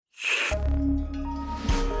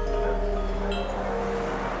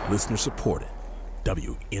Listener supported.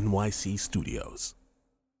 WNYC Studios.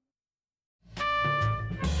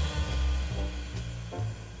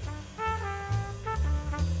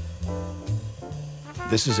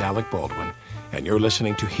 This is Alec Baldwin, and you're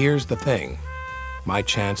listening to Here's the Thing, my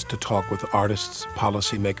chance to talk with artists,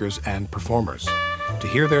 policymakers, and performers, to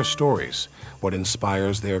hear their stories, what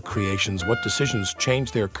inspires their creations, what decisions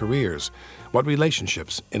changed their careers, what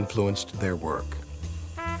relationships influenced their work.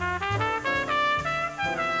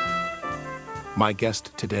 My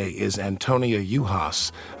guest today is Antonia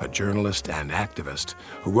Juhasz, a journalist and activist,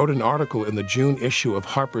 who wrote an article in the June issue of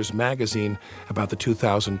Harper's Magazine about the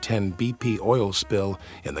 2010 BP oil spill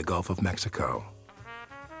in the Gulf of Mexico.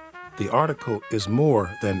 The article is more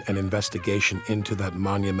than an investigation into that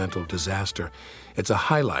monumental disaster. It's a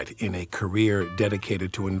highlight in a career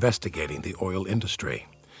dedicated to investigating the oil industry.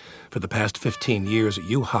 For the past 15 years,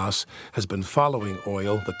 Juhasz has been following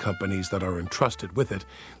oil, the companies that are entrusted with it,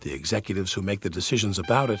 the executives who make the decisions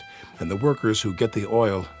about it, and the workers who get the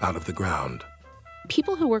oil out of the ground.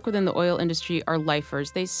 People who work within the oil industry are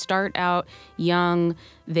lifers. They start out young.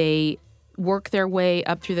 They work their way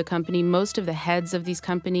up through the company. Most of the heads of these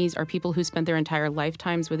companies are people who spent their entire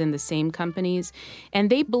lifetimes within the same companies. And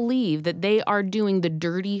they believe that they are doing the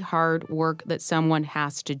dirty, hard work that someone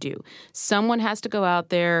has to do. Someone has to go out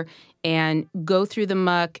there and go through the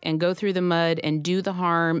muck and go through the mud and do the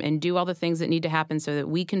harm and do all the things that need to happen so that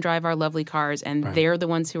we can drive our lovely cars, and they're the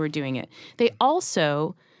ones who are doing it. They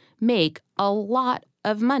also make a lot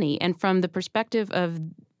of money. And from the perspective of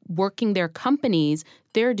working their companies,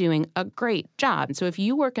 they're doing a great job. And so if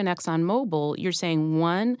you work in ExxonMobil, you're saying,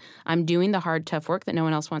 one, I'm doing the hard, tough work that no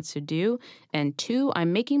one else wants to do, and two,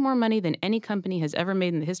 I'm making more money than any company has ever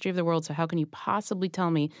made in the history of the world, so how can you possibly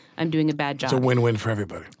tell me I'm doing a bad job? It's a win-win for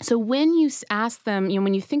everybody. So when you ask them,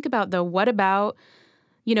 when you think about what about,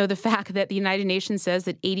 the fact that the United Nations says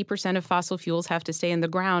that 80% of fossil fuels have to stay in the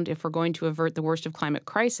ground if we're going to avert the worst of climate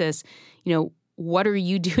crisis, what are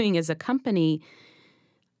you doing as a company?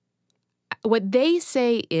 What they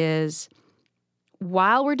say is,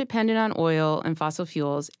 while we're dependent on oil and fossil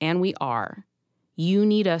fuels, and we are, you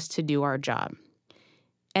need us to do our job.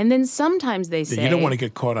 And then sometimes they say— You don't want to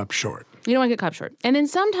get caught up short. You don't want to get caught up short. And then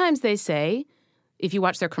sometimes they say, if you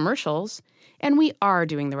watch their commercials, and we are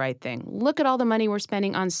doing the right thing. Look at all the money we're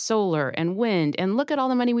spending on solar and wind, and look at all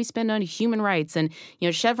the money we spend on human rights. And,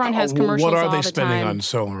 Chevron has commercials all the time. What are they spending on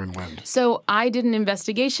solar and wind? So I did an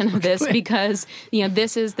investigation of this because,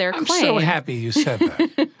 this is their claim. I'm so happy you said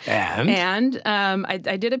that. And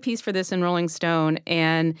I did a piece for this in Rolling Stone.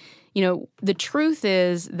 And, the truth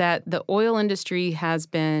is that the oil industry has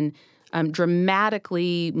been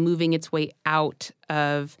dramatically moving its way out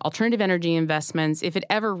of alternative energy investments. If it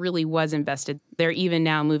ever really was invested, they're even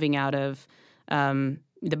now moving out of the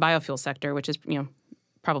biofuel sector, which is,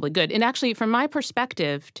 probably good. And actually, from my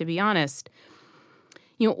perspective, to be honest,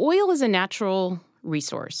 oil is a natural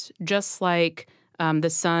resource, just like the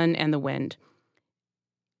sun and the wind.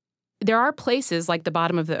 There are places like the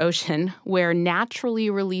bottom of the ocean where naturally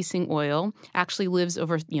releasing oil actually lives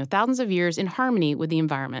over, thousands of years in harmony with the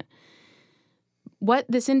environment. What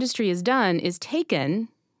this industry has done is taken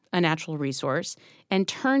a natural resource and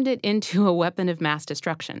turned it into a weapon of mass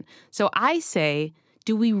destruction. So I say,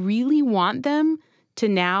 do we really want them to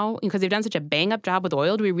now, because they've done such a bang-up job with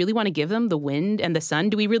oil, do we really want to give them the wind and the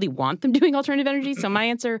sun? Do we really want them doing alternative energy? So my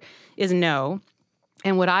answer is no.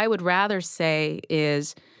 And what I would rather say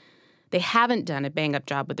is they haven't done a bang-up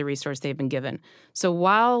job with the resource they've been given. So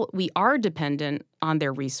while we are dependent on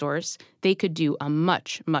their resource, they could do a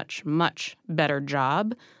much, much, much better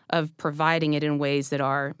job of providing it in ways that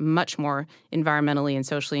are much more environmentally and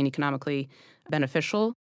socially and economically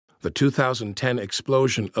beneficial. The 2010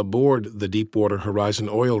 explosion aboard the Deepwater Horizon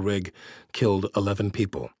oil rig killed 11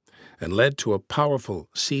 people and led to a powerful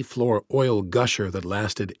seafloor oil gusher that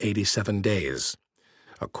lasted 87 days.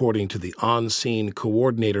 According to the on-scene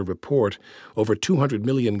coordinator report, over 200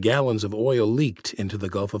 million gallons of oil leaked into the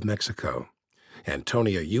Gulf of Mexico.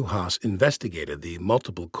 Antonia Juhasz investigated the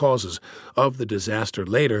multiple causes of the disaster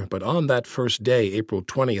later, but on that first day, April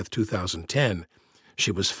 20th, 2010,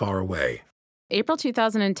 she was far away. April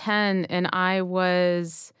 2010, and I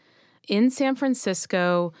was in San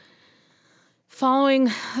Francisco following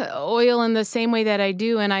oil in the same way that I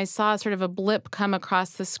do, and I saw sort of a blip come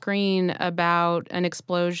across the screen about an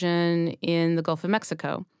explosion in the Gulf of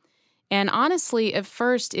Mexico. And honestly, at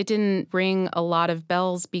first, it didn't ring a lot of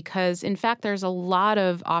bells because, in fact, there's a lot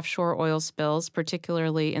of offshore oil spills,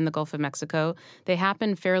 particularly in the Gulf of Mexico. They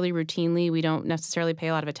happen fairly routinely. We don't necessarily pay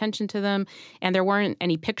a lot of attention to them. And there weren't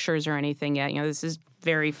any pictures or anything yet. This is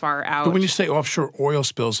very far out. But when you say offshore oil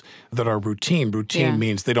spills that are routine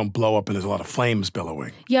means they don't blow up and there's a lot of flames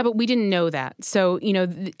billowing. Yeah, but we didn't know that. So,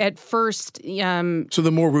 at first... so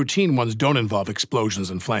the more routine ones don't involve explosions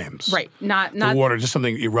and flames. Right. Not the water, just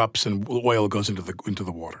something erupts and oil goes into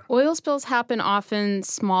the water. Oil spills happen often.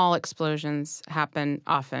 Small explosions happen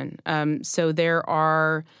often. So there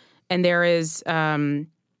is a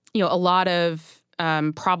lot of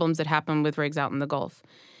problems that happen with rigs out in the Gulf.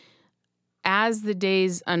 As the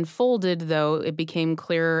days unfolded, though, it became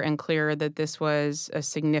clearer and clearer that this was a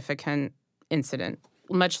significant incident,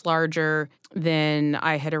 much larger than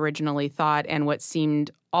I had originally thought. And what seemed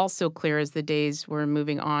also clear as the days were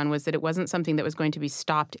moving on was that it wasn't something that was going to be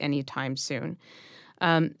stopped anytime soon.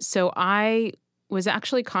 So I was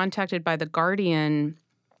actually contacted by The Guardian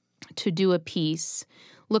to do a piece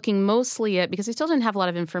looking mostly at, because I still didn't have a lot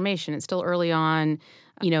of information. It's still early on.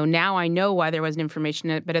 Now I know why there wasn't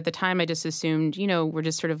information, but at the time I just assumed, we're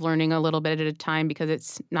just sort of learning a little bit at a time because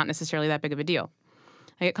it's not necessarily that big of a deal.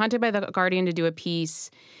 I get contacted by The Guardian to do a piece,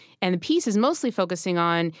 and the piece is mostly focusing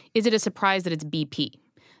on, is it a surprise that it's BP?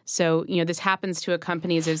 So, this happens to a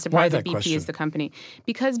company. Is it a surprise that BP is the company?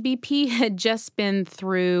 Because BP had just been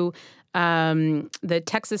through the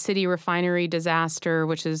Texas City refinery disaster,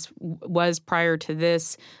 which was prior to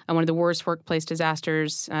this one of the worst workplace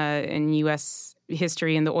disasters in U.S.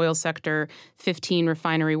 history in the oil sector. 15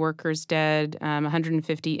 refinery workers dead,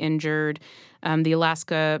 150 injured. The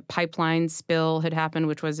Alaska pipeline spill had happened,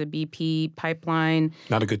 which was a BP pipeline.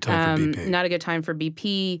 Not a good time for BP. Not a good time for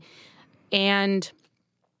BP. And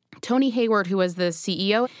Tony Hayward, who was the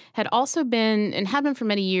CEO, had also been, and had been for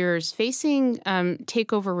many years, facing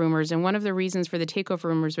takeover rumors. And one of the reasons for the takeover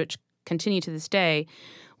rumors, which continue to this day,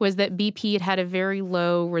 was that BP had a very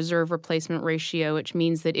low reserve replacement ratio, which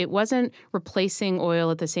means that it wasn't replacing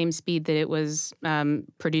oil at the same speed that it was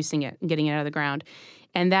producing it and getting it out of the ground.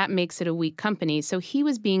 And that makes it a weak company. So he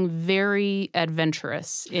was being very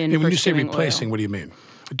adventurous in when you say pursuing replacing, oil. what do you mean?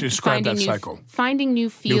 Describe that cycle. Finding new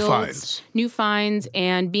fields, new finds,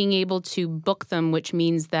 and being able to book them, which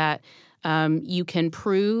means that you can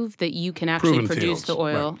prove that you can actually produce the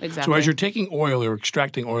oil. Right. Exactly. So as you're taking oil or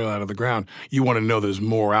extracting oil out of the ground, you want to know there's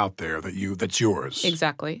more out there that's yours.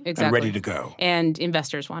 Exactly. And ready to go. And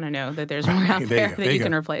investors want to know that there's more out there that you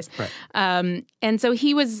can replace. Right. And so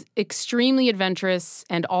he was extremely adventurous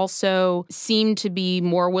and also seemed to be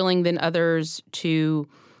more willing than others to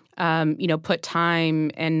put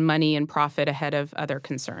time and money and profit ahead of other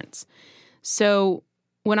concerns. So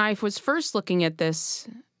when I was first looking at this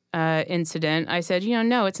incident, I said,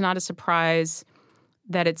 no, it's not a surprise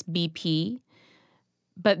that it's BP.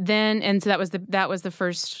 But then, and so that was the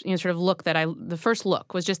first sort of look the first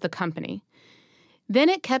look was just the company. Then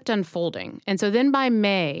it kept unfolding, and so then by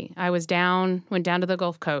May, I went down to the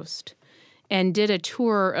Gulf Coast and did a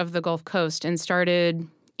tour of the Gulf Coast and started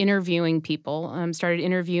interviewing people. Started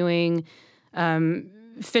interviewing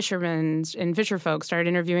fishermen and fisher folks. Started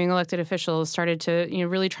interviewing elected officials. Started to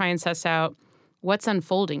really try and suss out what's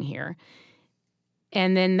unfolding here.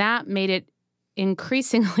 And then that made it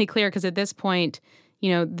increasingly clear because at this point,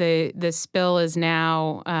 the spill is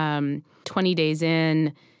now 20 days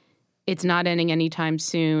in. It's not ending anytime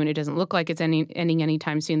soon. It doesn't look like it's ending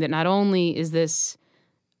anytime soon. That not only is this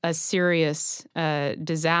a serious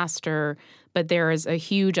disaster, but there is a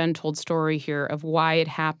huge untold story here of why it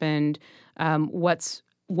happened, what,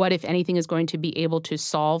 if anything, is going to be able to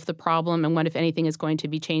solve the problem, and what, if anything, is going to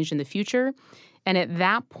be changed in the future. And at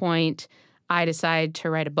that point, I decided to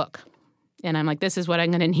write a book. And I'm like, this is what I'm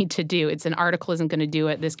going to need to do. An article isn't going to do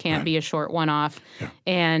it. This can't be a short one-off. Yeah.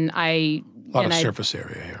 And a lot of surface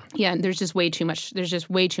area here. Yeah, and there's just way too much. There's just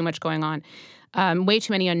way too much going on. Way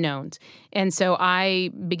too many unknowns. And so I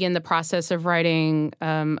began the process of writing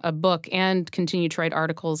a book and continue to write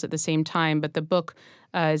articles at the same time. But the book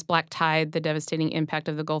is Black Tide, The Devastating Impact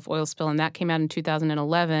of the Gulf Oil Spill, and that came out in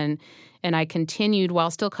 2011. And I continued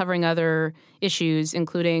while still covering other issues,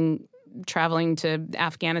 including traveling to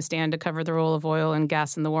Afghanistan to cover the role of oil and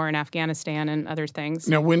gas in the war in Afghanistan and other things.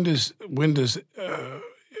 Now, when does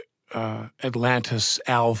Atlantis,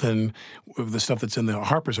 Alvin, the stuff that's in the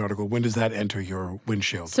Harper's article, when does that enter your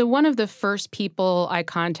windshield? So one of the first people I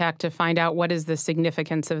contact to find out what is the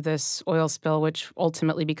significance of this oil spill, which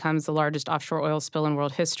ultimately becomes the largest offshore oil spill in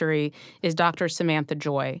world history, is Dr. Samantha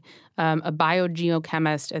Joy, a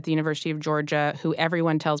biogeochemist at the University of Georgia, who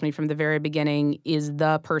everyone tells me from the very beginning is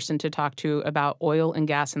the person to talk to about oil and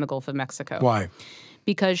gas in the Gulf of Mexico. Why?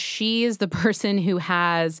 Because she is the person who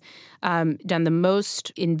has done the most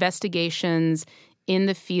investigations in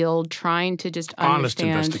the field, trying to just understand.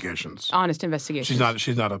 Honest investigations.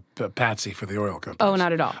 She's not a patsy for the oil companies. Oh,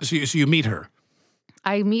 not at all. So you meet her.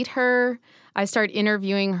 I meet her. I start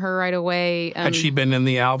interviewing her right away. Had she been in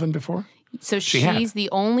the Alvin before? So she's the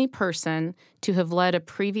only person to have led a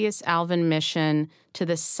previous Alvin mission to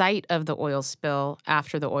the site of the oil spill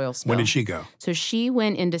after the oil spill. When did she go? So she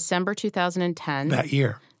went in December 2010. That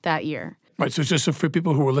year. Right, so just for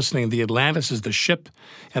people who are listening, the Atlantis is the ship,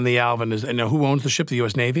 and the Alvin is, and who owns the ship? The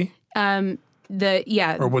U.S. Navy?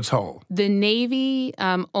 Or Woods Hole? The Navy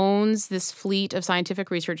owns this fleet of scientific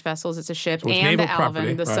research vessels. It's a ship, so it's and the Alvin,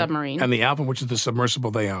 property, the submarine. And the Alvin, which is the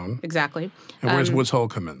submersible they own. Exactly. And where does Woods Hole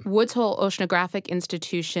come in? Woods Hole Oceanographic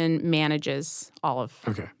Institution manages all of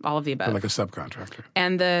the above. They're like a subcontractor.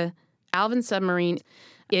 And the Alvin submarine,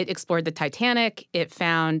 it explored the Titanic. It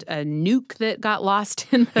found a nuke that got lost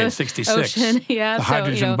in the 66. Ocean. Yeah, the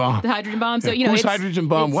hydrogen bomb. The hydrogen bomb. Yeah. So, whose hydrogen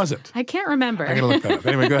bomb was it? I can't remember. I got to look that up.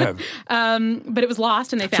 Anyway, go ahead. But it was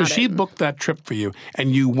lost, and they found it. So she booked that trip for you,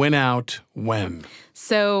 and you went out when?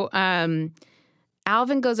 So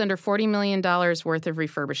Alvin goes under $40 million worth of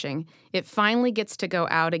refurbishing. It finally gets to go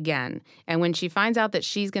out again. And when she finds out that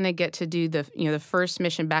she's going to get to do the first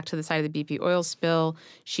mission back to the site of the BP oil spill,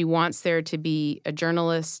 she wants there to be a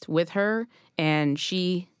journalist with her, and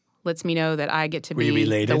she lets me know that I get to be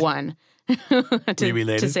the one.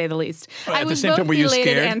 to say the least. At the same time, were you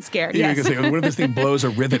scared? And scared, yes. Yes. Say, what if this thing blows a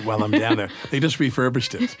rivet while I'm down there? They just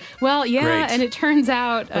refurbished it. Well, yeah, Great. And it turns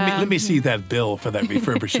out... Let me see that bill for that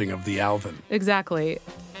refurbishing of the Alvin. Exactly.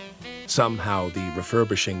 Somehow, the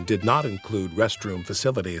refurbishing did not include restroom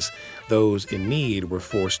facilities. Those in need were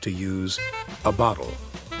forced to use a bottle.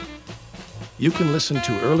 You can listen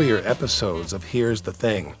to earlier episodes of Here's the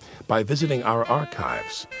Thing by visiting our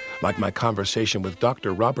archives, like my conversation with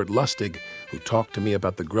Dr. Robert Lustig, who talked to me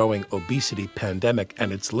about the growing obesity pandemic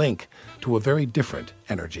and its link to a very different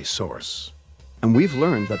energy source. And we've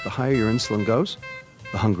learned that the higher your insulin goes,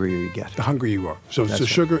 the hungrier you get. The hungrier you are. So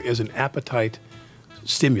sugar is an appetite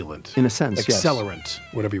stimulant. In a sense, accelerant, yes.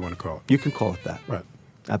 Whatever you want to call it. You can call it that. Right.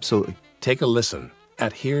 Absolutely. Take a listen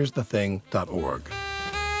at here'sthething.org.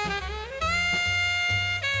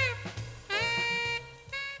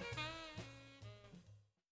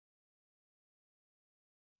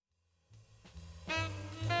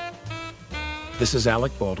 This is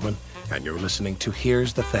Alec Baldwin, and you're listening to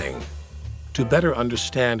Here's the Thing. To better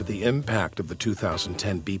understand the impact of the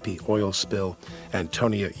 2010 BP oil spill,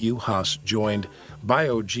 Antonia Juhasz joined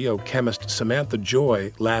biogeochemist Samantha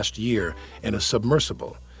Joy last year in a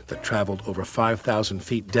submersible that traveled over 5,000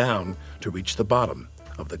 feet down to reach the bottom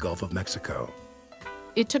of the Gulf of Mexico.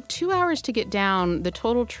 It took 2 hours to get down. The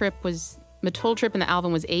total trip in the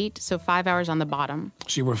Alvin was 8, so 5 hours on the bottom.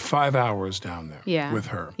 So you were 5 hours down there with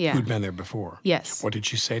her, who'd been there before. Yes. What did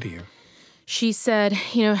she say to you? She said,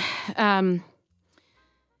 the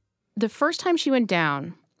first time she went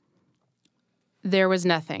down, there was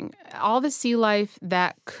nothing. All the sea life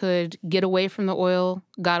that could get away from the oil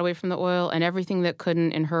got away from the oil, and everything that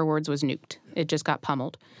couldn't, in her words, was nuked. It just got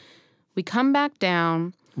pummeled. We come back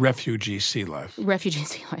down. Refugee sea life. Right.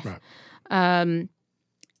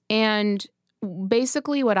 And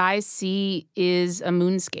basically what I see is a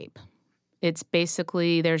moonscape. It's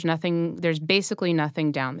basically, there's basically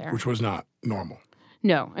nothing down there. Which was not normal.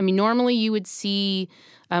 No. I mean, normally you would see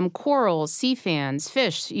corals, sea fans,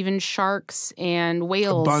 fish, even sharks and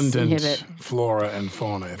whales abundant flora and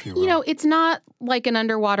fauna, if you will. You know, it's not like an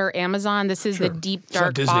underwater Amazon. This is the deep,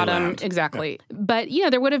 dark bottom. Exactly. Yeah. But,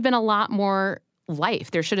 there would have been a lot more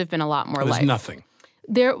life. There should have been a lot more life. There's nothing.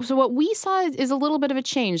 So what we saw is a little bit of a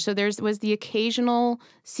change. So there was the occasional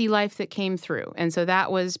sea life that came through, and so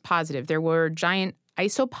that was positive. There were giant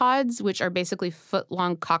isopods, which are basically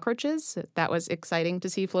foot-long cockroaches. That was exciting to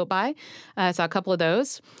see float by. I saw a couple of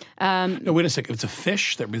those. No, wait a second. It's a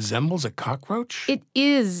fish that resembles a cockroach? It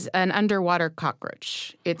is an underwater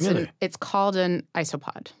cockroach. Really? It's called an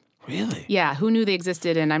isopod. Really? Yeah, who knew they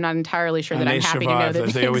existed, and I'm not entirely sure that I'm happy to know that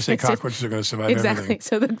they always say cockroaches are going to survive exactly. everything.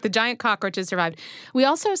 So the giant cockroaches survived. We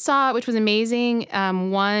also saw, which was amazing,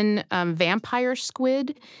 one vampire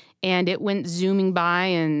squid, and it went zooming by,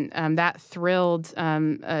 and that thrilled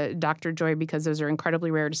Dr. Joy because those are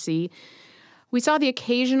incredibly rare to see. We saw the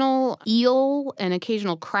occasional eel, an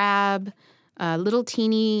occasional crab, little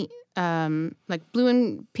teeny like blue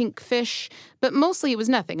and pink fish, but mostly it was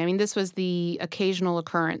nothing. I mean, this was the occasional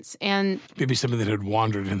occurrence. And maybe something that had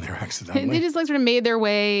wandered in there accidentally. They just sort of made their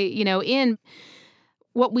way, in.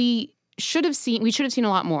 What we should have seen a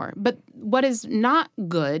lot more. But what is not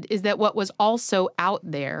good is that what was also out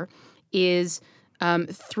there is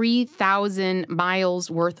 3,000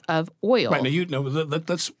 miles worth of oil. Right. Now, I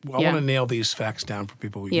want to nail these facts down for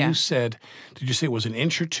people. Yeah. You said, did you say it was an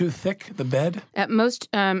inch or two thick, the bed? At most,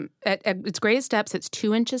 at its greatest depths, it's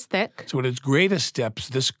 2 inches thick. So at its greatest depths,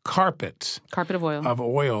 this carpet of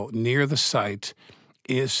oil near the site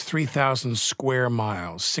is 3,000 square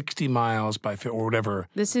miles, 60 miles by or whatever.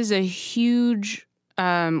 This is a huge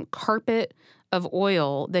carpet of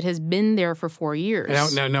oil that has been there for 4 years.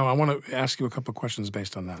 Now, I want to ask you a couple of questions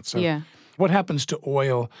based on that. So, yeah. What happens to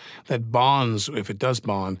oil that bonds, if it does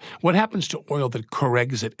bond? What happens to oil that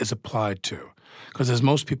Corexit is applied to? Because as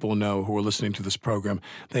most people know who are listening to this program,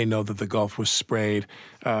 they know that the Gulf was sprayed.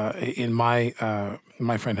 In my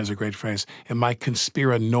friend has a great phrase, in my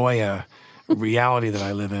conspiranoia reality that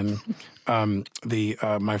I live in,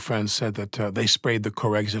 my friend said that they sprayed the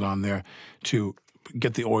Corexit on there to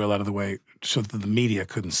get the oil out of the way so that the media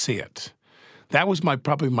couldn't see it. That was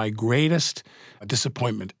probably my greatest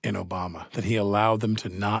disappointment in Obama, that he allowed them to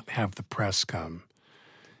not have the press come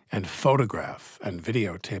and photograph and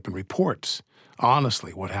videotape and report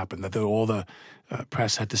honestly what happened, that all the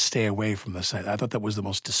press had to stay away from the site. I thought that was the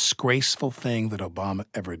most disgraceful thing that Obama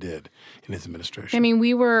ever did in his administration. I mean,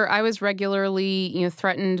 I was regularly,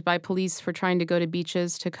 threatened by police for trying to go to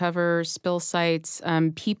beaches to cover spill sites.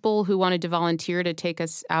 People who wanted to volunteer to take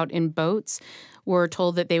us out in boats were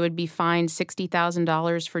told that they would be fined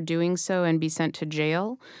 $60,000 for doing so and be sent to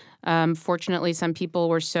jail. Fortunately, some people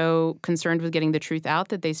were so concerned with getting the truth out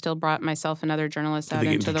that they still brought myself and other journalists out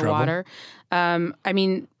into the water.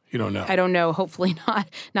 You don't know. I don't know. Hopefully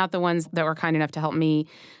not the ones that were kind enough to help me.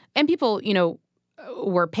 And people,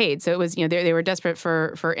 were paid. So it was, they were desperate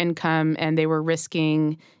for income, and they were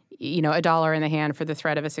risking, $1 in the hand for the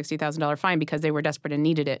threat of a $60,000 fine because they were desperate and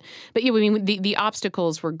needed it. But the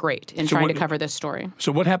obstacles were great in trying to cover this story.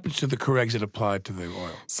 So what happens to the Corexit applied to the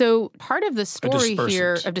oil? So part of the story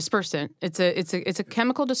here of dispersant, it's a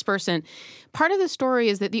chemical dispersant. Part of the story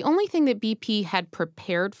is that the only thing that BP had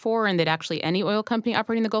prepared for, and that actually any oil company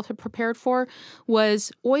operating in the Gulf had prepared for,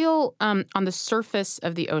 was oil on the surface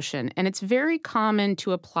of the ocean. And it's very common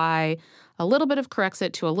to apply a little bit of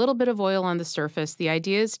Corexit to a little bit of oil on the surface. The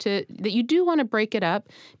idea is that you do want to break it up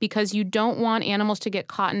because you don't want animals to get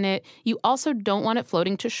caught in it. You also don't want it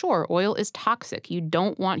floating to shore. Oil is toxic. You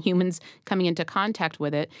don't want humans coming into contact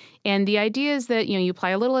with it. And the idea is that, you apply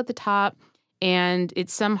a little at the top, and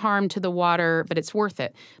it's some harm to the water, but it's worth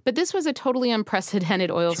it. But this was a totally unprecedented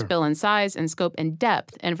oil spill in size and scope and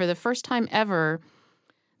depth. And for the first time ever,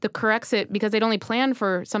 the Corexit, because they'd only planned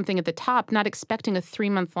for something at the top, not expecting a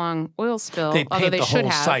 3-month-long oil spill, although they should have. They paint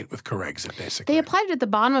the whole site with Corexit, basically. They applied it at the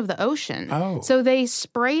bottom of the ocean. Oh. So they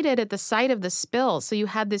sprayed it at the site of the spill. So you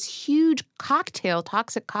had this huge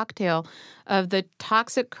toxic cocktail of the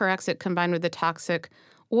toxic Corexit combined with the toxic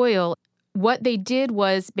oil. What they did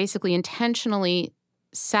was basically intentionally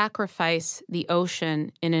sacrifice the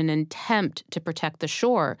ocean in an attempt to protect the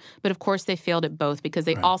shore. But of course, they failed at both because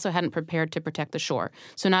they also hadn't prepared to protect the shore.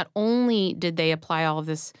 So not only did they apply all of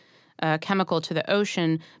this chemical to the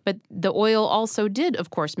ocean, but the oil also did, of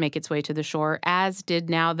course, make its way to the shore, as did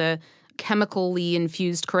now the chemically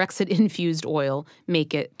infused, Corexit-infused oil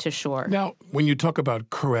make it to shore. Now, when you talk about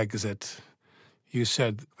Corexit, you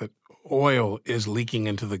said that oil is leaking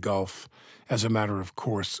into the Gulf as a matter of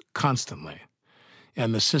course constantly.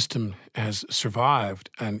 And the system has survived,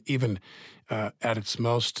 and even at its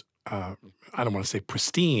most, I don't want to say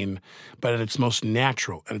pristine, but at its most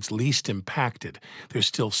natural, at its least impacted, there's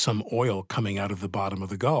still some oil coming out of the bottom of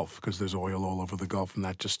the Gulf because there's oil all over the Gulf, and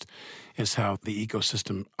that just is how the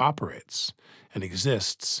ecosystem operates and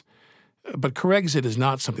exists. But Corexit is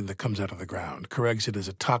not something that comes out of the ground. Corexit is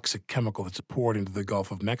a toxic chemical that's poured into the Gulf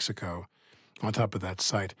of Mexico on top of that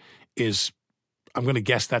site is, I'm going to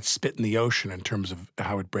guess, that's spit in the ocean in terms of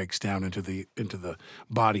how it breaks down into the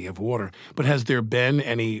body of water. But has there been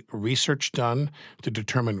any research done to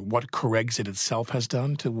determine what Corexit itself has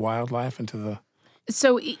done to wildlife and to the?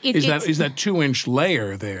 So is that 2-inch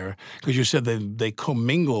layer there? Because you said they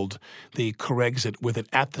commingled the Corexit with it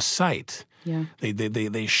at the site. Yeah.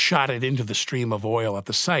 They shot it into the stream of oil at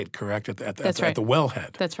the site, correct? At the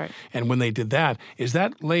wellhead. That's right. And when they did that, is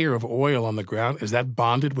that layer of oil on the ground, is that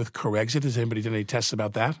bonded with Corexit? Has anybody done any tests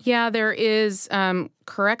about that? Yeah, there is.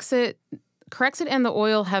 Corexit and the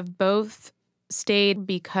oil have both stayed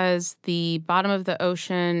because the bottom of the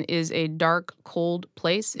ocean is a dark, cold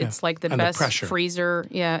place. Yeah. It's like the best freezer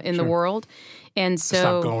in the world. And so it's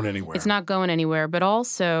not going anywhere. It's not going anywhere. But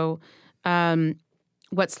also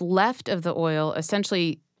what's left of the oil,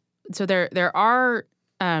 essentially, so there are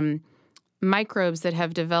microbes that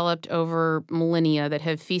have developed over millennia that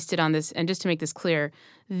have feasted on this. And just to make this clear,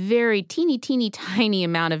 very teeny, tiny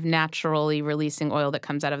amount of naturally releasing oil that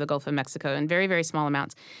comes out of the Gulf of Mexico in very, very small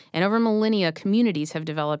amounts. And over millennia, communities have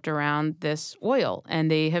developed around this oil, and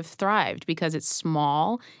they have thrived because it's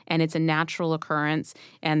small and it's a natural occurrence,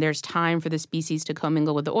 and there's time for the species to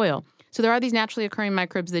commingle with the oil. So there are these naturally occurring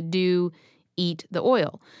microbes that do eat the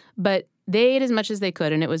oil. But they ate as much as they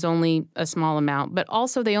could, and it was only a small amount. But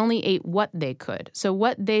also they only ate what they could. So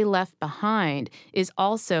what they left behind is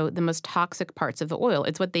also the most toxic parts of the oil.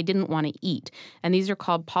 It's what they didn't want to eat. And these are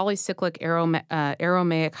called polycyclic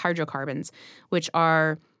aromatic hydrocarbons, which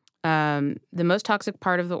are the most toxic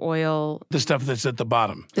part of the oil. The stuff that's at the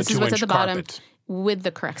bottom. This is what's at the bottom with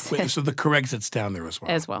the Corexit. So the Corexit's down there as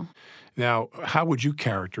well. As well. Now, how would you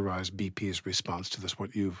characterize BP's response to this,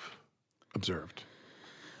 what you've observed?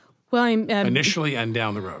 Well, initially and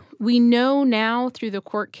down the road. We know now through the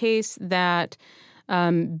court case that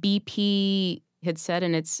BP had said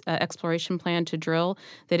in its exploration plan to drill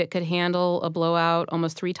that it could handle a blowout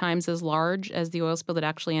almost 3 times as large as the oil spill that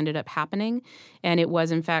actually ended up happening. And it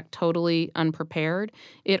was, in fact, totally unprepared.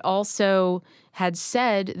 It also had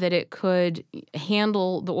said that it could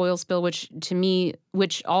handle the oil spill, which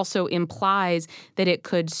also implies that it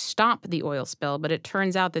could stop the oil spill. But it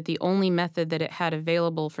turns out that the only method that it had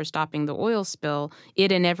available for stopping the oil spill,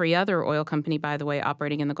 it and every other oil company, by the way,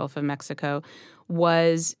 operating in the Gulf of Mexico,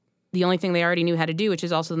 was the only thing they already knew how to do, which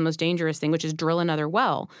is also the most dangerous thing, which is drill another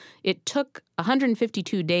well. It took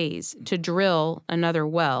 152 days to drill another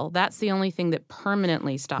well. That's the only thing that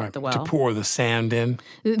permanently stopped the well. To pour the sand in?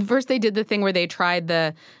 First, they did the thing where they tried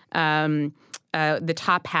the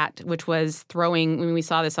top hat, which was throwing, when we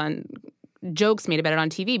saw this on jokes made about it on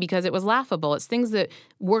TV because it was laughable. It's things that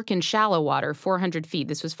work in shallow water, 400 feet.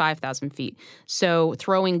 This was 5,000 feet. So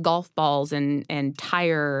throwing golf balls and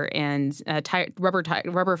tire and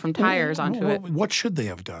rubber from tires onto it. What should they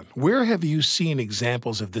have done? Where have you seen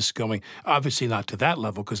examples of this going? Obviously not to that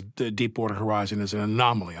level because the Deepwater Horizon is an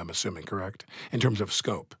anomaly, I'm assuming, correct, in terms of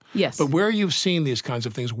scope. Yes. But where you've seen these kinds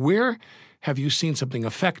of things, where have you seen something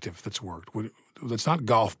effective that's worked? That's not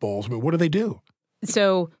golf balls. I mean, what do they do?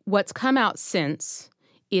 So what's come out since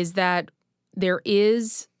is that there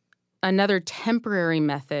is another temporary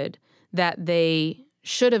method that they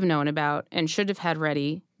should have known about and should have had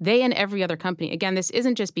ready. They and every other company. Again, this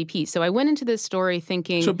isn't just BP. So I went into this story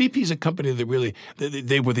thinking— So BP's a company that really,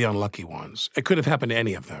 they were the unlucky ones. It could have happened to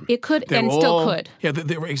any of them. It could still could. Yeah,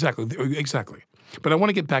 they were exactly. But I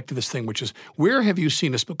want to get back to this thing, which is where have you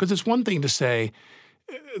seen this? Because it's one thing to say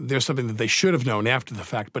there's something that they should have known after the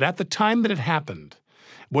fact. But at the time that it happened,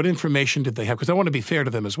 what information did they have? Because I want to be fair to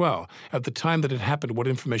them as well. At the time that it happened, what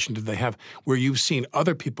information did they have where you've seen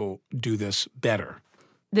other people do this better?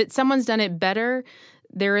 That someone's done it better,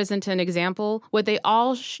 there isn't an example. What they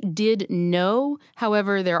all did know,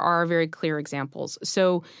 however, there are very clear examples.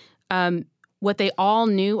 So what they all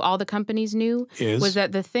knew, all the companies knew, was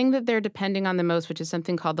that the thing that they're depending on the most, which is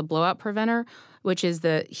something called the blowout preventer, which is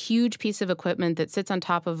the huge piece of equipment that sits on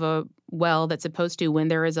top of a well that's supposed to, when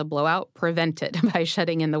there is a blowout, prevent it by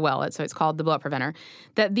shutting in the well. So it's called the blowout preventer.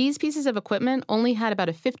 That these pieces of equipment only had about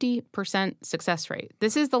a 50% success rate.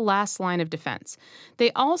 This is the last line of defense.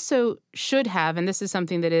 They also should have, and this is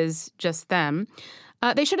something that is just them,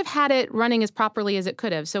 they should have had it running as properly as it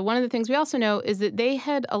could have. So one of the things we also know is that they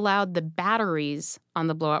had allowed the batteries on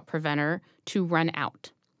the blowout preventer to run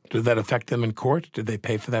out. Did that affect them in court? Did they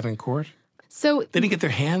pay for that in court? So they didn't get their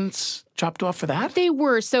hands chopped off for that? They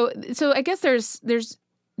were. So I guess there's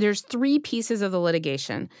 3 pieces of the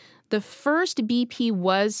litigation. The first, BP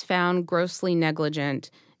was found grossly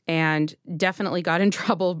negligent and definitely got in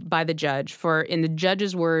trouble by the judge for, in the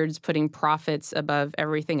judge's words, putting profits above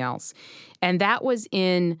everything else. And that was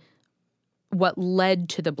in what led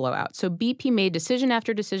to the blowout. So BP made decision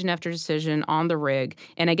after decision after decision on the rig.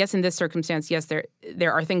 And I guess in this circumstance, yes,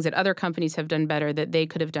 there are things that other companies have done better that they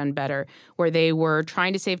could have done better, where they were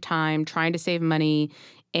trying to save time, trying to save money,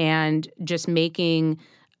 and just making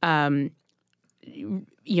very,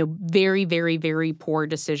 very, very poor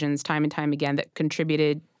decisions time and time again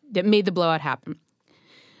that made the blowout happen.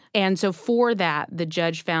 And so for that, the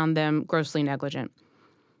judge found them grossly negligent.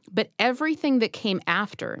 But everything that came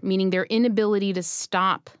after, meaning their inability to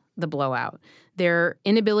stop the blowout, their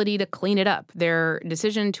inability to clean it up, their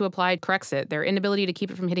decision to apply Corexit, their inability to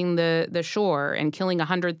keep it from hitting the shore and killing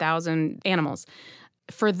 100,000 animals,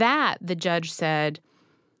 for that, the judge said,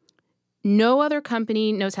 no other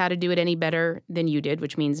company knows how to do it any better than you did,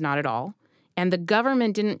 which means not at all. And the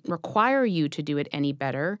government didn't require you to do it any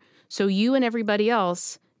better, so you and everybody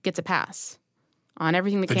else gets a pass on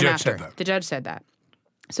everything that came after. The judge said that.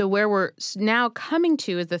 So where we're now coming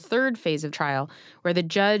to is the third phase of trial, where the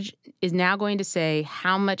judge is now going to say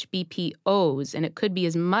how much BP owes, and it could be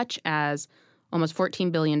as much as almost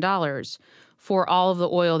 $14 billion for all of the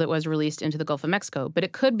oil that was released into the Gulf of Mexico. But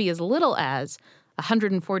it could be as little as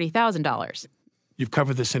 $140,000. You've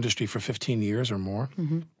covered this industry for 15 years or more.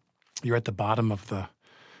 Mm-hmm. You're at the bottom of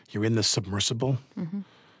you're in the submersible. Mm-hmm.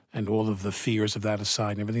 And all of the fears of that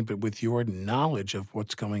aside and everything, but with your knowledge of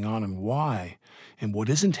what's going on and why, and what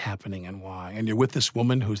isn't happening and why, and you're with this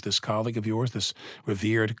woman who's this colleague of yours, this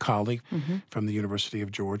revered colleague from the University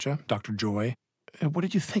of Georgia, Dr. Joy. What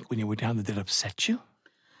did you think when you were down there? Did it upset you?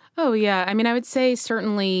 Oh, yeah. I mean, I would say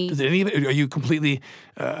certainly... Does any of it, are you completely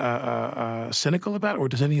cynical about it, or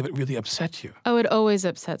does any of it really upset you? Oh, it always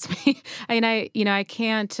upsets me. I mean, I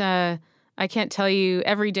can't tell you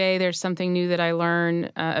every day there's something new that I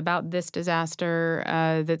learn about this disaster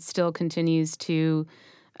that still continues to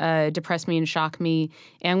depress me and shock me.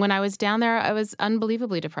 And when I was down there, I was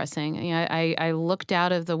unbelievably depressing. You know, I looked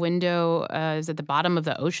out of the window. I was at the bottom of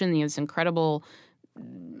the ocean. This incredible,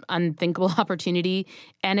 unthinkable opportunity.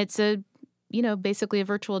 And it's basically a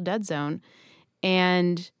virtual dead zone.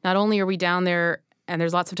 And not only are we down there and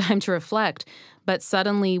there's lots of time to reflect, but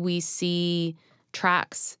suddenly we see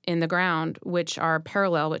tracks in the ground, which are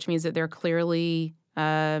parallel, which means that they're clearly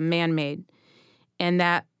man-made. And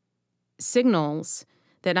that signals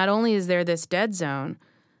that not only is there this dead zone,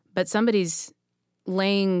 but somebody's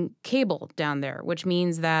laying cable down there, which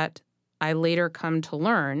means that I later come to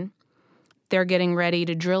learn they're getting ready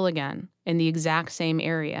to drill again in the exact same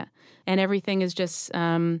area. And everything is just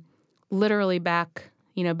literally back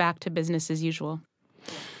to business as usual.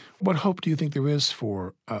 What hope do you think there is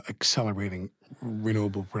for accelerating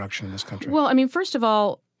renewable production in this country? Well, I mean, first of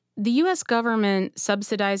all, the U.S. government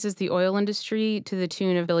subsidizes the oil industry to the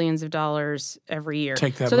tune of billions of dollars every year.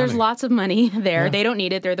 Take that so money. There's lots of money there. Yeah. They don't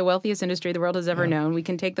need it. They're the wealthiest industry the world has ever known. We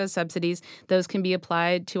can take those subsidies. Those can be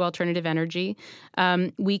applied to alternative energy.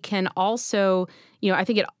 We can also, I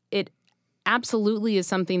think it absolutely is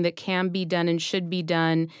something that can be done and should be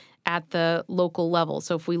done at the local level.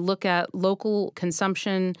 So if we look at local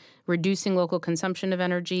consumption, reducing local consumption of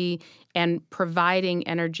energy, and providing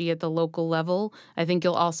energy at the local level, I think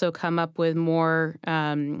you'll also come up with more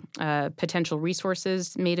potential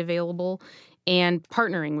resources made available and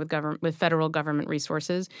partnering with federal government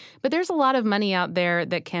resources. But there's a lot of money out there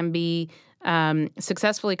that can be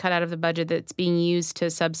successfully cut out of the budget that's being used to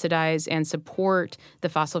subsidize and support the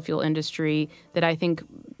fossil fuel industry that I think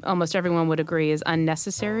almost everyone would agree is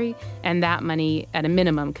unnecessary, and that money, at a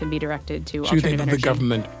minimum, can be directed to alternative energy. So you think that the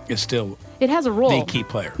government is still it has a role. The key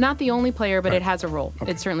player? Not the only player, but right. It has a role. Okay.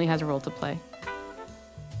 It certainly has a role to play.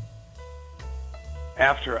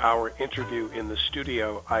 After our interview in the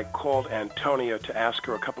studio, I called Antonia to ask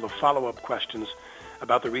her a couple of follow-up questions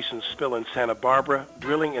about the recent spill in Santa Barbara,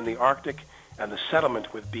 drilling in the Arctic, and the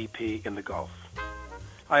settlement with BP in the Gulf.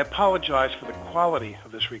 I apologize for the quality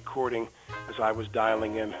of this recording as I was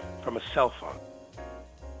dialing in from a cell phone.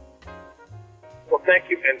 Well, thank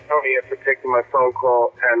you, Antonia, for taking my phone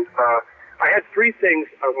call. And I had three things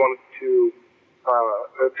I wanted to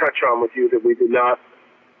touch on with you that we did not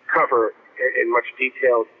cover in much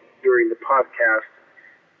detail during the podcast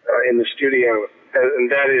in the studio, and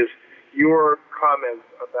that is your comments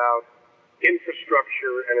about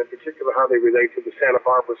infrastructure and in particular how they relate to the Santa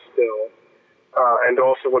Barbara spill, and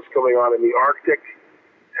also what's going on in the Arctic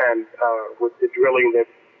and with the drilling that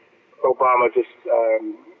Obama just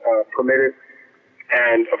permitted,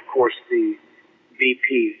 and of course the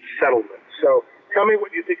BP settlement. So tell me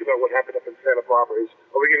what you think about what happened up in Santa Barbara.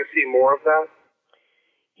 Are we going to see more of that?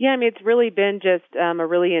 Yeah, I mean, it's really been just a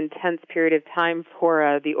really intense period of time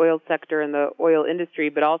for the oil sector and the oil industry,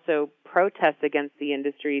 but also protests against the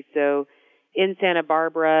industry. So in Santa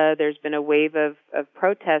Barbara, there's been a wave of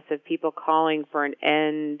protests of people calling for an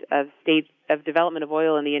end of development of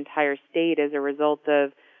oil in the entire state as a result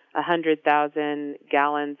of 100,000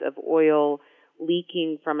 gallons of oil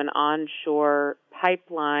leaking from an onshore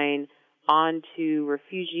pipeline onto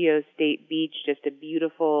Refugio State Beach, just a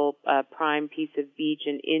beautiful prime piece of beach,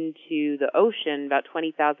 and into the ocean. About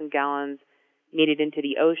 20,000 gallons made it into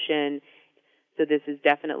the ocean. So this is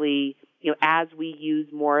definitely, as we use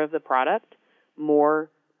more of the product, more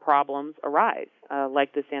problems arise,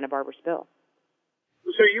 like the Santa Barbara spill.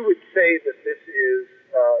 So you would say that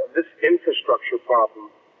this infrastructure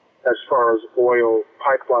problem, as far as oil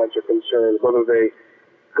pipelines are concerned, whether they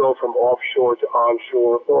go from offshore to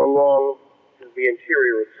onshore or along the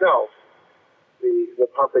interior itself, the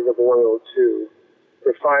pumping of oil to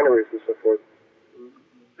refineries and so forth,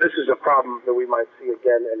 this is a problem that we might see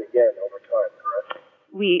again and again over time, correct?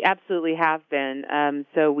 We absolutely have been.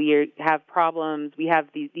 So we have problems. We have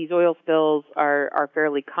these oil spills are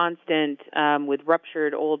fairly constant with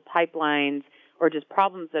ruptured old pipelines or just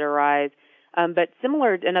problems that arise. But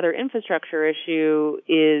similar, another infrastructure issue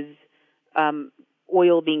is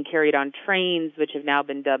oil being carried on trains, which have now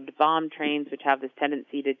been dubbed bomb trains, which have this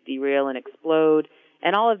tendency to derail and explode.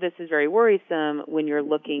 And all of this is very worrisome when you're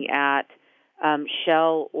looking at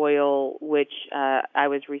Shell oil, which I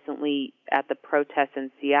was recently at the protest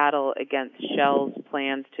in Seattle against Shell's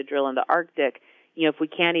plans to drill in the Arctic. You know, if we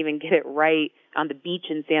can't even get it right on the beach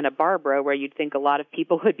in Santa Barbara, where you'd think a lot of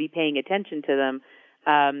people would be paying attention to them,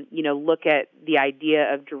 look at the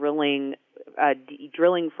idea of drilling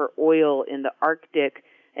for oil in the Arctic,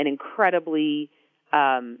 an incredibly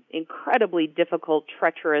difficult,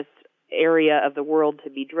 treacherous area of the world to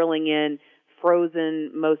be drilling in,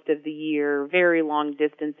 frozen most of the year, very long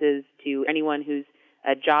distances to anyone whose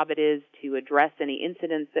job it is to address any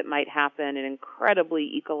incidents that might happen, an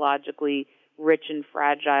incredibly ecologically rich and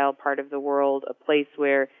fragile part of the world, a place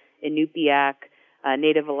where Inupiaq,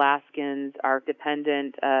 Native Alaskans are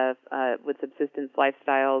dependent with subsistence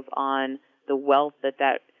lifestyles on the wealth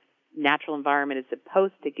that natural environment is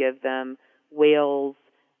supposed to give them, whales,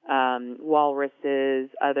 walruses,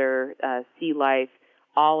 other sea life,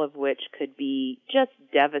 all of which could be just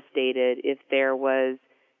devastated if there was,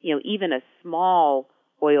 even a small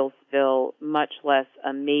oil spill, much less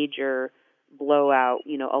a major blowout,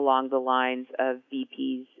 along the lines of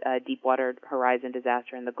BP's Deepwater Horizon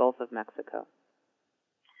disaster in the Gulf of Mexico.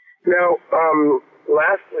 Now,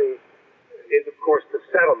 lastly is, of course, the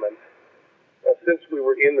settlement. Since we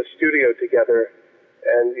were in the studio together,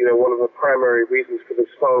 and, one of the primary reasons for this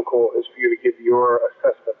phone call is for you to give your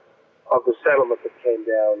assessment of the settlement that came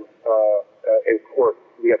down in court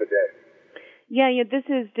the other day. Yeah, this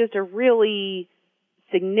is just a really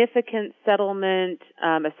significant settlement,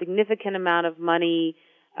 a significant amount of money,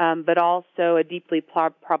 but also a deeply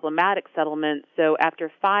problematic settlement. So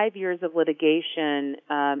after 5 years of litigation,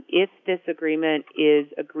 if this agreement is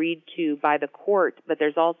agreed to by the court, but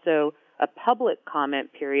there's also a public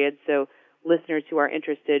comment period, so listeners who are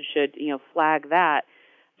interested should, flag that.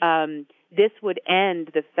 This would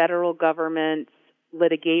end the federal government's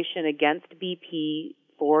litigation against BP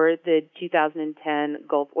for the 2010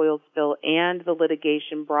 Gulf oil spill and the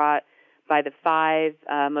litigation brought by the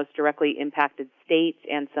 5 most directly impacted states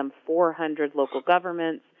and some 400 local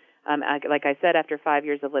governments. Like I said, after 5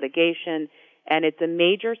 years of litigation, and it's a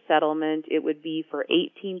major settlement. It would be for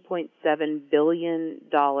 $18.7 billion.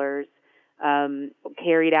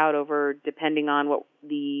 Carried out over, depending on what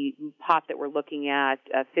the pot that we're looking at,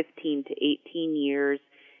 15 to 18 years.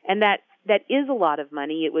 And that is a lot of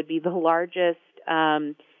money. It would be the largest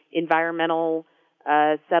environmental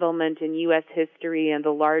settlement in U.S. history and the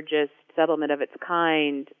largest settlement of its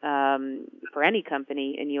kind for any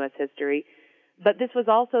company in U.S. history. But this was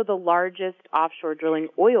also the largest offshore drilling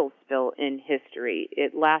oil spill in history.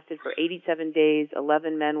 It lasted for 87 days.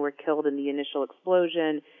 11 men were killed in the initial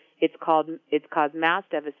explosion. It's caused mass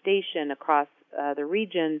devastation across the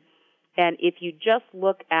region. And if you just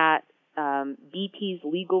look at BP's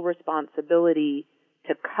legal responsibility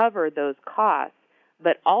to cover those costs,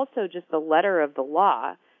 but also just the letter of the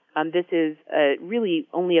law, this is really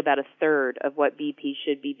only about a third of what BP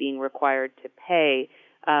should be being required to pay.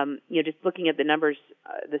 Just looking at the numbers,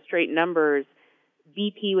 the straight numbers,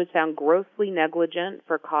 BP was found grossly negligent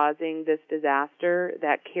for causing this disaster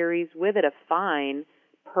that carries with it a fine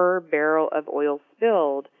per barrel of oil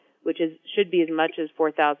spilled, which should be as much as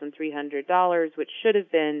 $4,300, which should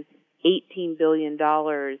have been $18 billion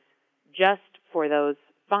just for those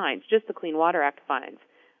fines, just the Clean Water Act fines.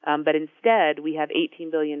 But instead, we have $18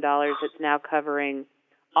 billion that's now covering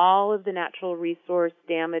all of the natural resource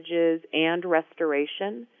damages and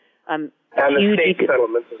restoration. And the state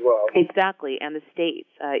settlements as well. Exactly, and the states,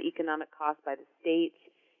 economic costs by the states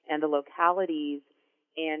and the localities.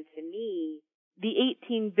 And to me, the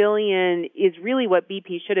 $18 billion is really what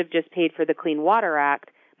BP should have just paid for the Clean Water Act.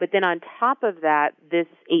 But then on top of that, this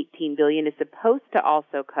 $18 billion is supposed to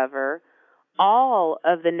also cover all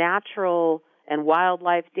of the natural and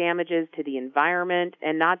wildlife damages to the environment,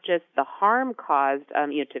 and not just the harm caused,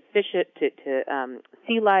 to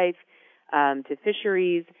sea life, to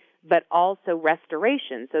fisheries, but also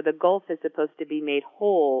restoration. So the Gulf is supposed to be made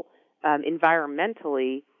whole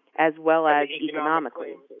environmentally as well as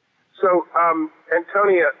economically. So,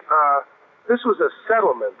 Antonia, this was a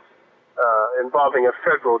settlement involving a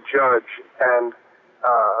federal judge, and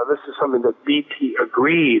this is something that BP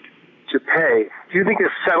agreed to pay. Do you think a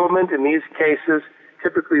settlement in these cases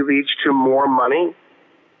typically leads to more money?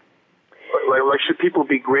 Like, should people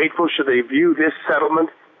be grateful? Should they view this settlement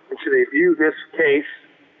and should they view this case,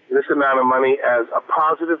 this amount of money, as a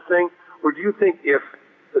positive thing? Or do you think if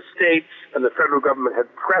the states and the federal government had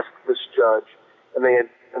pressed this judge and they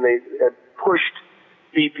had pushed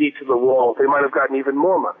BP to the wall, they might have gotten even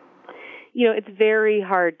more money? You know, it's very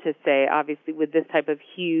hard to say, obviously, with this type of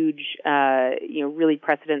huge, really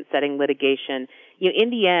precedent-setting litigation. You know, in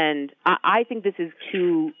the end, I think this is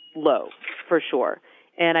too low, for sure.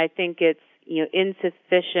 And I think it's,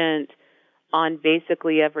 insufficient on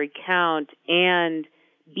basically every count. And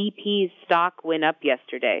BP's stock went up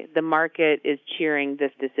yesterday. The market is cheering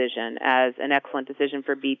this decision as an excellent decision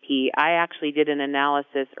for BP. I actually did an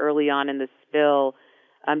analysis early on in the spill,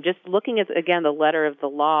 just looking at, again, the letter of the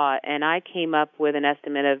law, and I came up with an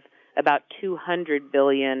estimate of about $200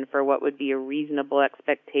 billion for what would be a reasonable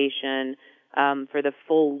expectation for the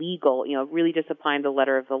full legal, really just applying the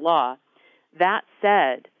letter of the law. That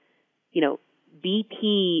said,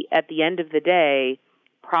 BP at the end of the day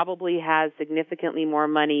probably has significantly more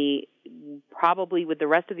money, probably with the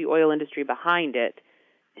rest of the oil industry behind it,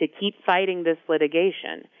 to keep fighting this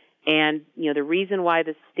litigation. And, the reason why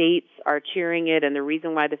the states are cheering it and the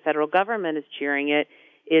reason why the federal government is cheering it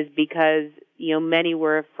is because, many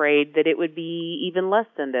were afraid that it would be even less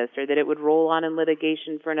than this or that it would roll on in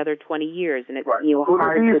litigation for another 20 years. And it's,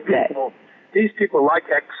 hard to say. These people like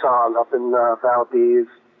Exxon up in Valdez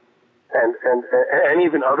and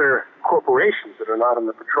even other corporations that are not in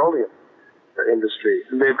the petroleum industry,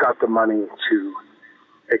 they've got the money to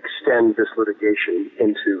extend this litigation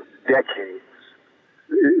into decades.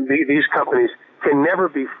 These companies can never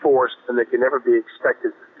be forced and they can never be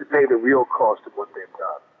expected to pay the real cost of what they've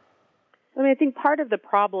done. I mean, I think part of the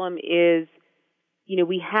problem is,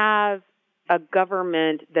 we have a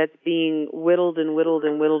government that's being whittled and whittled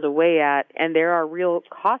and whittled away at, and there are real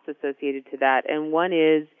costs associated to that. And one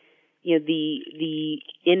is, the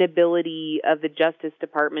inability of the Justice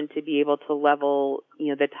Department to be able to level,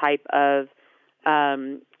 the type of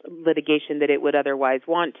litigation that it would otherwise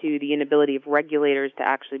want to, the inability of regulators to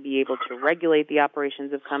actually be able to regulate the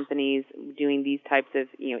operations of companies doing these types of,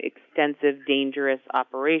 extensive, dangerous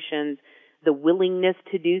operations, the willingness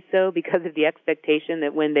to do so because of the expectation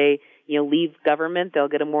that when they, leave government, they'll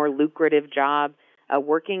get a more lucrative job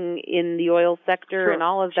working in the oil sector. Sure, and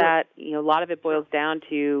all of that, a lot of it boils down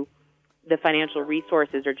to the financial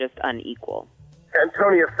resources are just unequal.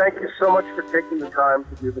 Antonia, thank you so much for taking the time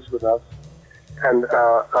to do this with us. And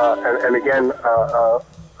again,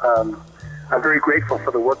 I'm very grateful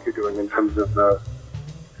for the work you're doing in terms of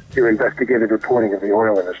your investigative reporting of the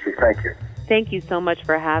oil industry. Thank you. Thank you so much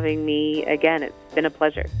for having me. Again, it's been a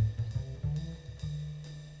pleasure.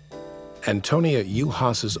 Antonia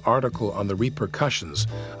Juhasz's article on the repercussions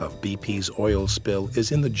of BP's oil spill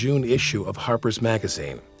is in the June issue of Harper's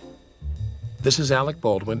Magazine. This is Alec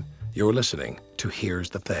Baldwin. You're listening to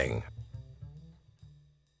Here's the Thing.